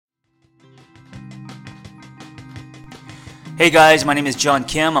Hey guys, my name is John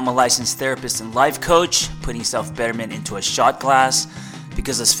Kim. I'm a licensed therapist and life coach, putting self-betterment into a shot glass.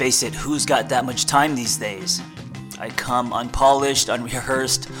 Because let's face it, who's got that much time these days? I come unpolished,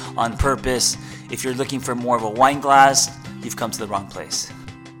 unrehearsed, on purpose. If you're looking for more of a wine glass, you've come to the wrong place.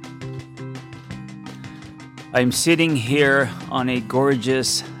 I'm sitting here on a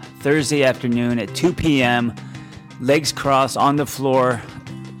gorgeous Thursday afternoon at 2 p.m., legs crossed on the floor,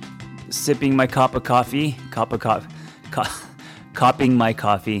 sipping my cup of coffee, copping my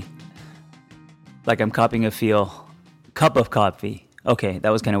coffee, like I'm copping a cup of coffee. Okay, that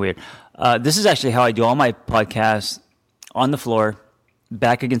was kind of weird. This is actually how I do all my podcasts, on the floor,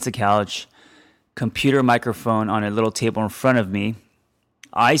 back against the couch, computer microphone on a little table in front of me,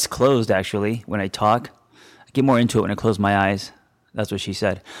 eyes closed actually when I talk. I get more into it when I close my eyes. That's what she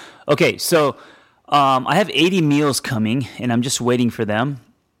said. Okay, so I have 80 meals coming, and I'm just waiting for them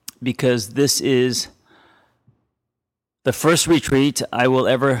because this is the first retreat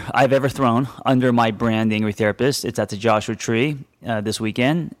I've ever thrown under my brand, The Angry Therapist. It's at the Joshua Tree this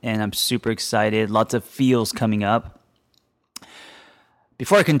weekend, and I'm super excited. Lots of feels coming up.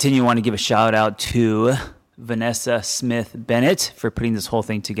 Before I continue, I want to give a shout out to Vanessa Smith Bennett for putting this whole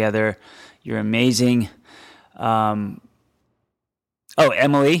thing together. You're amazing.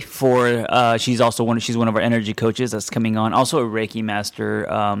 Emily she's one of our energy coaches that's coming on. Also a Reiki master,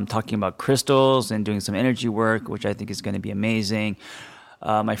 talking about crystals and doing some energy work, which I think is going to be amazing.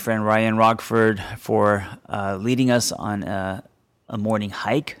 My friend Ryan Rockford for leading us on a morning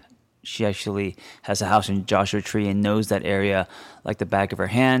hike. She actually has a house in Joshua Tree and knows that area like the back of her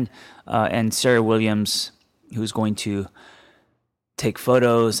hand. And Sarah Williams, who's going to take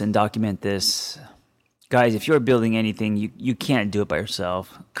photos and document this. Guys, if you're building anything, you can't do it by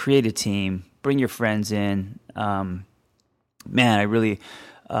yourself. Create a team. Bring your friends in. Man, I really,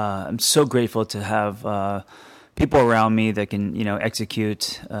 I'm so grateful to have people around me that can,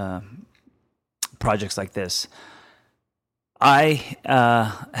 execute projects like this. I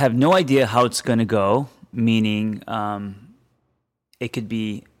have no idea how it's going to go, meaning it could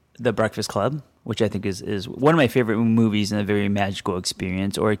be The Breakfast Club, which I think is one of my favorite movies and a very magical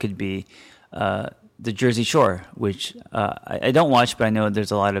experience, or it could be The Jersey Shore, which I don't watch, but I know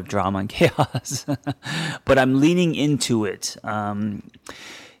there's a lot of drama and chaos. But I'm leaning into it.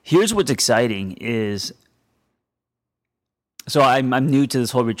 Here's what's exciting is, so I'm new to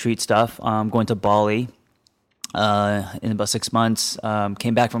this whole retreat stuff. I'm going to Bali in about 6 months.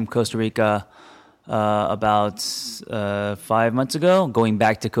 Came back from Costa Rica about 5 months ago, going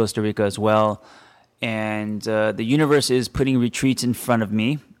back to Costa Rica as well. And the universe is putting retreats in front of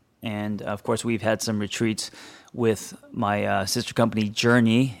me. And of course, we've had some retreats with my sister company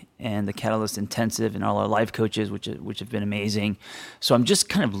Journey and the Catalyst Intensive and all our life coaches, which have been amazing. So I'm just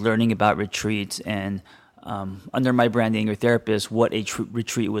kind of learning about retreats and under my brand, The Angry Therapist, what a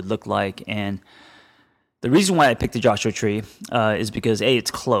retreat would look like. And the reason why I picked the Joshua Tree is because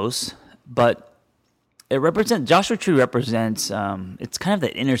it's close, but Joshua Tree represents it's kind of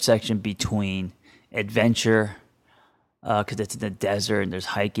the intersection between adventure, because it's in the desert and there's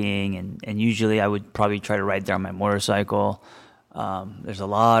hiking, and usually I would probably try to ride there on my motorcycle. There's a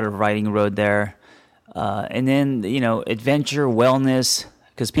lot of riding road there. And then, adventure, wellness,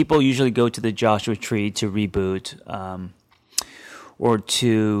 because people usually go to the Joshua Tree to reboot or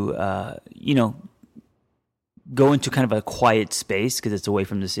to, go into kind of a quiet space because it's away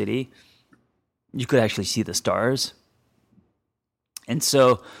from the city. You could actually see the stars. And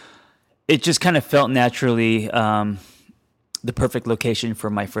so it just kind of felt naturally the perfect location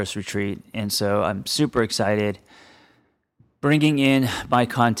for my first retreat. And so I'm super excited bringing in my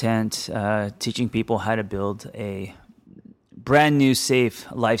content, teaching people how to build a brand new safe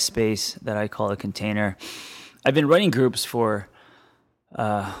life space that I call a container. I've been running groups for,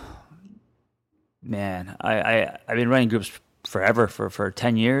 I've been running groups forever, for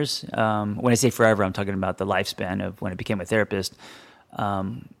 10 years. When I say forever, I'm talking about the lifespan of when I became a therapist.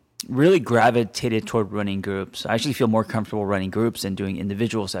 Really gravitated toward running groups. I actually feel more comfortable running groups than doing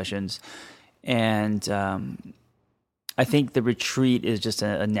individual sessions. And I think the retreat is just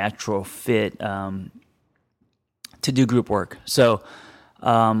a natural fit to do group work. So,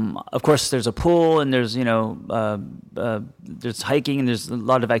 of course, there's a pool and there's, there's hiking and there's a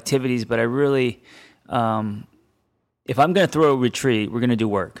lot of activities, but I really, if I'm going to throw a retreat, we're going to do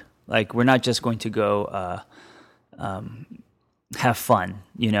work. Like, we're not just going to go have fun,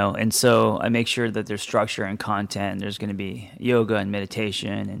 and so I make sure that there's structure and content. There's going to be yoga and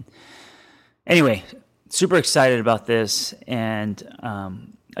meditation. And anyway, super excited about this. And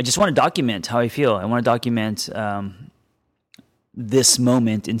I just want to document how I feel. I want to document this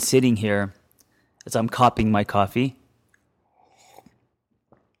moment in sitting here as I'm copping my coffee.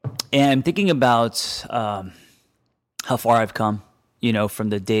 And I'm thinking about how far I've come, from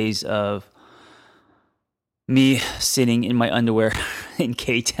the days of me sitting in my underwear in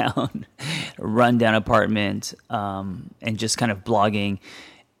K-Town, a rundown apartment, and just kind of blogging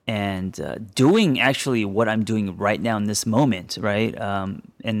and doing actually what I'm doing right now in this moment, right?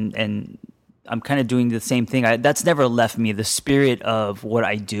 And I'm kind of doing the same thing. That's never left me. The spirit of what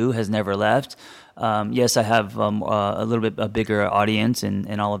I do has never left. Yes, I have a little bit a bigger audience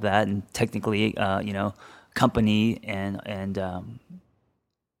and all of that, and technically, company and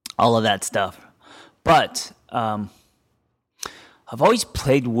all of that stuff. But I've always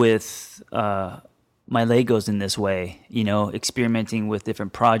played with my Legos in this way, experimenting with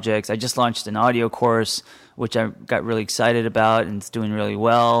different projects. I just launched an audio course, which I got really excited about, and it's doing really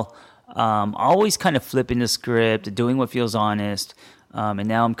well. Always kind of flipping the script, doing what feels honest, and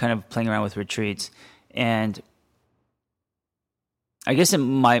now I'm kind of playing around with retreats. And I guess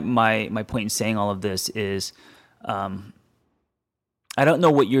my point in saying all of this is, I don't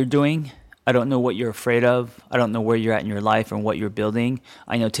know what you're doing. I don't know what you're afraid of. I don't know where you're at in your life and what you're building.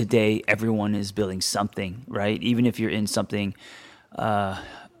 I know today everyone is building something, right? Even if you're in something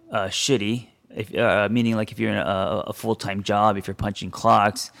shitty, meaning like if you're in a full-time job, if you're punching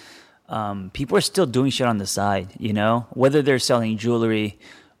clocks, people are still doing shit on the side, whether they're selling jewelry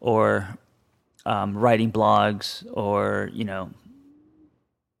or writing blogs or,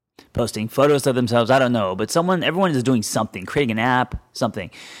 posting photos of themselves. I don't know, but everyone is doing something, creating an app, something.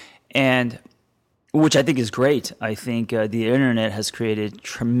 And which I think is great. I think the internet has created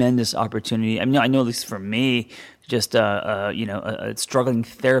tremendous opportunity. I mean, I know at least for me, just a struggling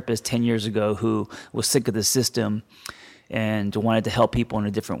therapist 10 years ago who was sick of the system and wanted to help people in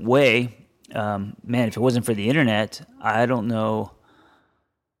a different way. Man, if it wasn't for the internet, I don't know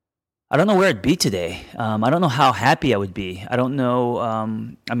where I'd be today. I don't know how happy I would be. I don't know.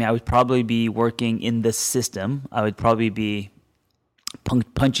 I would probably be working in this system. I would probably be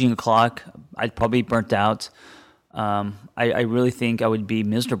punching a clock. I'd probably be burnt out. I really think I would be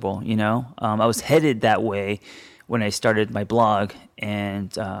miserable, I was headed that way when I started my blog,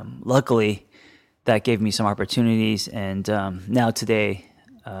 and luckily that gave me some opportunities. And now today,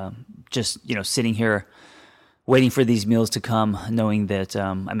 just, sitting here waiting for these meals to come, knowing that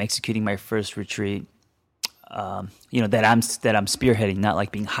I'm executing my first retreat, that I'm spearheading, not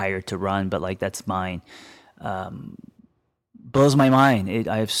like being hired to run, but like that's mine. Blows my mind.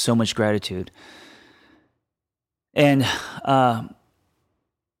 I have so much gratitude. And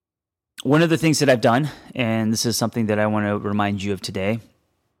one of the things that I've done, and this is something that I want to remind you of today.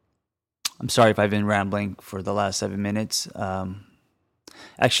 I'm sorry if I've been rambling for the last 7 minutes.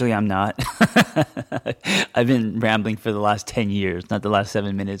 Actually, I'm not. I've been rambling for the last 10 years, not the last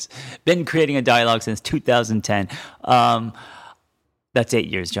 7 minutes. Been creating a dialogue since 2010. That's 8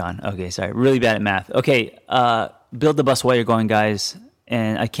 years, John. Okay, sorry. Really bad at math. Okay, build the bus while you're going, guys.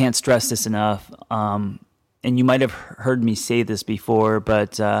 And I can't stress this enough. And you might have heard me say this before,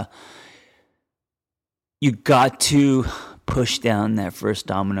 but you got to push down that first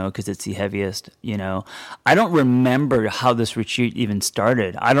domino because it's the heaviest. I don't remember how this retreat even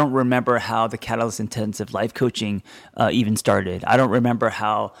started. I don't remember how the Catalyst Intensive Life Coaching even started. I don't remember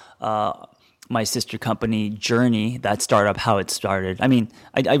how my sister company Journey, that startup, how it started. I mean,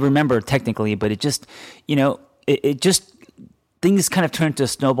 I remember technically, but it just, it just, things kind of turned to a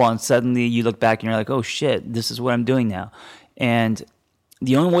snowball, and suddenly you look back and you're like, oh shit, this is what I'm doing now. And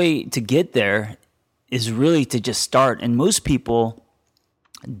the only way to get there is really to just start. And most people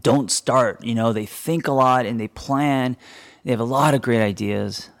don't start. They think a lot and they plan. They have a lot of great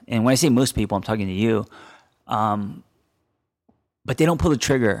ideas. And when I say most people, I'm talking to you. But they don't pull the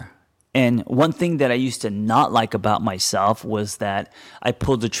trigger. And one thing that I used to not like about myself was that I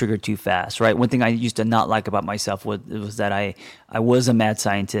pulled the trigger too fast, right? One thing I used to not like about myself was that I was a mad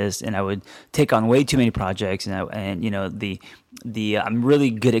scientist, and I would take on way too many projects, and I'm really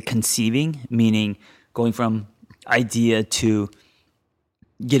good at conceiving, meaning going from idea to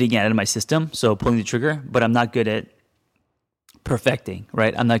getting it out of my system, so pulling the trigger, but I'm not good at perfecting,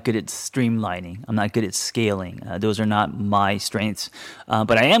 right? I'm not good at streamlining. I'm not good at scaling. Those are not my strengths.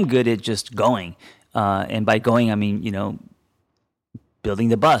 But I am good at just going. And by going, I mean, building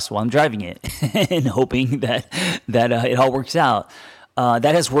the bus while I'm driving it and hoping that it all works out.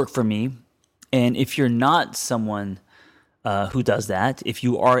 That has worked for me. And if you're not someone who does that, if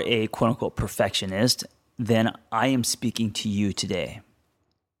you are a quote unquote perfectionist, then I am speaking to you today.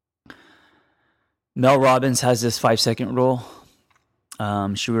 Mel Robbins has this 5-second rule.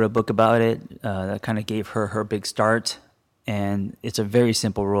 She wrote a book about it that kind of gave her big start. And it's a very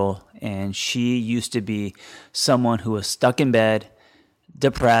simple rule. And she used to be someone who was stuck in bed,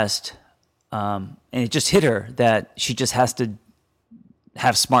 depressed, and it just hit her that she just has to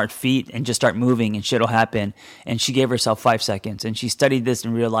have smart feet and just start moving and shit'll happen. And she gave herself 5 seconds, and she studied this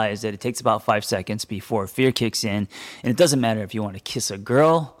and realized that it takes about 5 seconds before fear kicks in. And it doesn't matter if you want to kiss a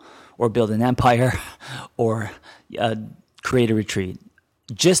girl or build an empire or create a retreat.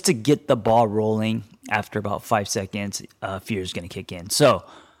 Just to get the ball rolling after about 5 seconds, fear is going to kick in. So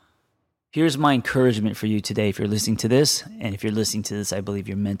here's my encouragement for you today if you're listening to this. And if you're listening to this, I believe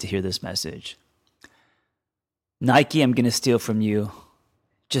you're meant to hear this message. Nike, I'm going to steal from you.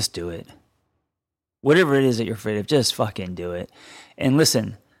 Just do it. Whatever it is that you're afraid of, just fucking do it. And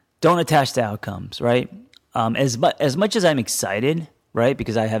listen, don't attach to outcomes, right? As much as I'm excited, right,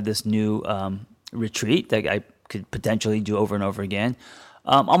 because I have this new retreat that I could potentially do over and over again,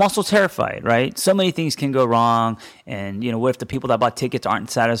 I'm also terrified, right? So many things can go wrong. And, what if the people that bought tickets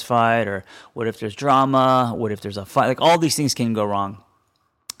aren't satisfied? Or what if there's drama? What if there's a fight? Like, all these things can go wrong.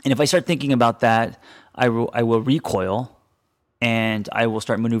 And if I start thinking about that, I will recoil. And I will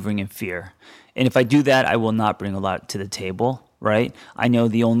start maneuvering in fear. And if I do that, I will not bring a lot to the table, right? I know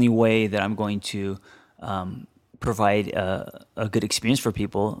the only way that I'm going to provide a good experience for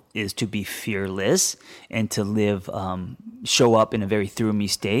people is to be fearless and to live, show up in a very through-me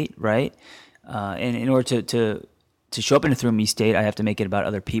state, right? And in order to show up in a through-me state, I have to make it about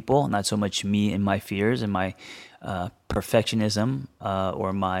other people, not so much me and my fears and my perfectionism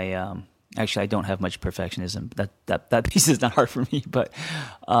or my... Actually, I don't have much perfectionism. That piece is not hard for me, but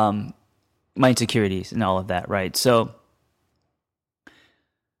my insecurities and all of that, right? So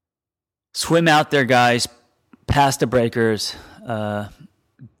swim out there, guys. Past the breakers.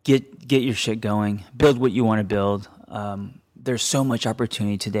 Get your shit going. Build what you want to build. There's so much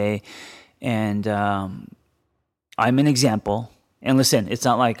opportunity today, and I'm an example. And listen, it's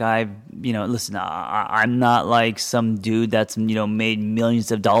not like I'm not like some dude that's, made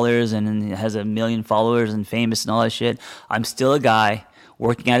millions of dollars and has 1 million followers and famous and all that shit. I'm still a guy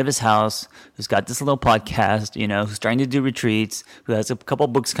working out of his house who's got this little podcast, who's trying to do retreats, who has a couple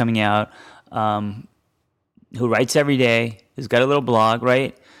books coming out, who writes every day, who's got a little blog,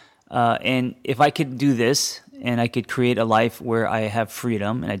 right? And if I could do this and I could create a life where I have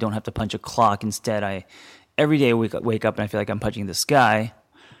freedom and I don't have to punch a clock, instead every day I wake up and I feel like I'm punching the sky,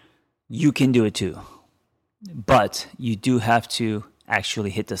 you can do it too. But you do have to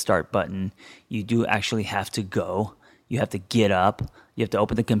actually hit the start button. You do actually have to go. You have to get up. You have to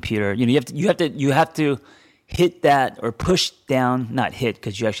open the computer. You have to hit that or push down, not hit,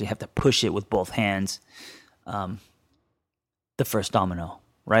 because you actually have to push it with both hands. The first domino,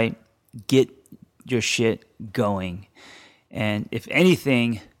 right? Get your shit going. And if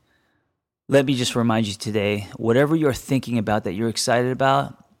anything, let me just remind you today, whatever you're thinking about that you're excited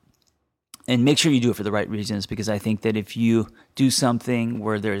about, and make sure you do it for the right reasons, because I think that if you do something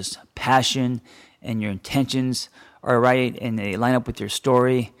where there's passion and your intentions are right and they line up with your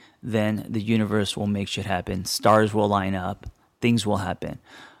story, then the universe will make shit happen. Stars will line up. Things will happen.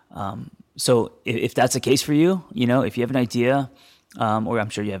 So if that's the case for you, if you have an idea, or I'm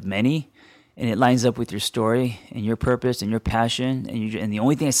sure you have many, and it lines up with your story and your purpose and your passion, and the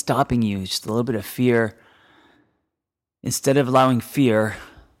only thing that's stopping you is just a little bit of fear. Instead of allowing fear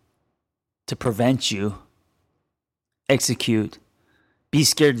to prevent you, execute. Be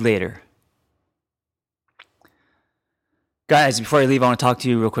scared later. Guys, before I leave, I want to talk to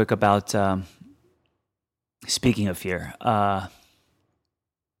you real quick about, speaking of fear,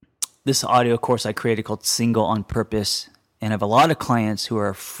 this audio course I created called Single on Purpose. And I have a lot of clients who are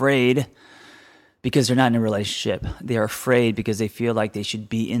afraid because they're not in a relationship. They're afraid because they feel like they should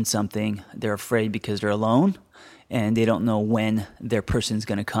be in something. They're afraid because they're alone and they don't know when their person's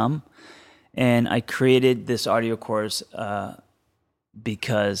going to come. And I created this audio course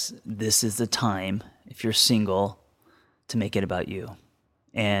because this is the time, if you're single, to make it about you.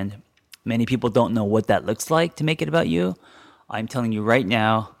 And many people don't know what that looks like to make it about you. I'm telling you right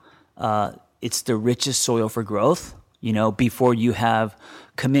now, it's the richest soil for growth. Before you have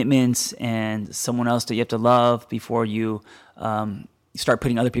commitments and someone else that you have to love, before you start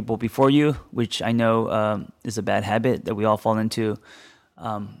putting other people before you, which I know is a bad habit that we all fall into,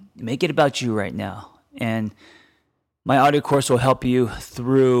 make it about you right now. And my audio course will help you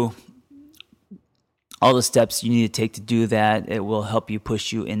through all the steps you need to take to do that. It will help you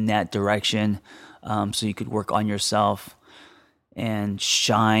push you in that direction so you could work on yourself and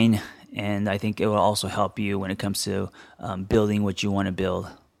shine. And I think it will also help you when it comes to building what you want to build.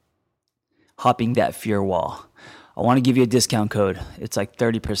 Hopping that fear wall. I want to give you a discount code. It's like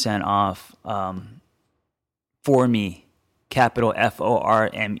 30% off for me, capital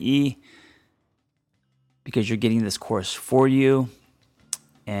FORME, because you're getting this course for you.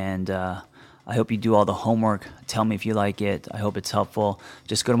 And I hope you do all the homework. Tell me if you like it. I hope it's helpful.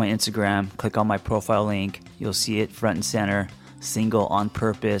 Just go to my Instagram, click on my profile link. You'll see it front and center. Single on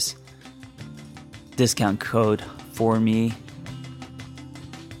purpose. Discount code for me.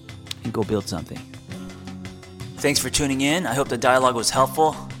 And go build something. Thanks for tuning in. I hope the dialogue was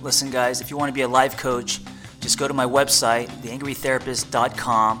helpful. Listen, guys, if you want to be a life coach, just go to my website,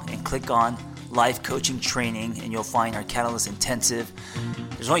 theangrytherapist.com, and click on Life Coaching Training, and you'll find our Catalyst Intensive.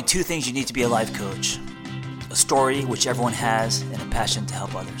 There's only 2 things you need to be a life coach: a story, which everyone has, and a passion to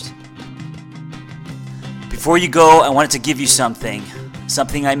help others. Before you go, I wanted to give you something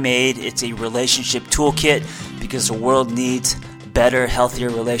I made. It's a relationship toolkit because the world needs better, healthier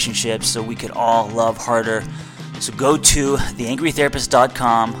relationships so we could all love harder. So go to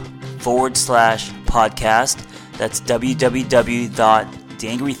theangrytherapist.com/podcast. That's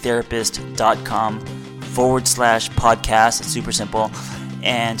www.theangrytherapist.com/podcast. It's super simple.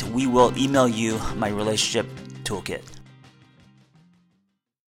 And we will email you my relationship toolkit.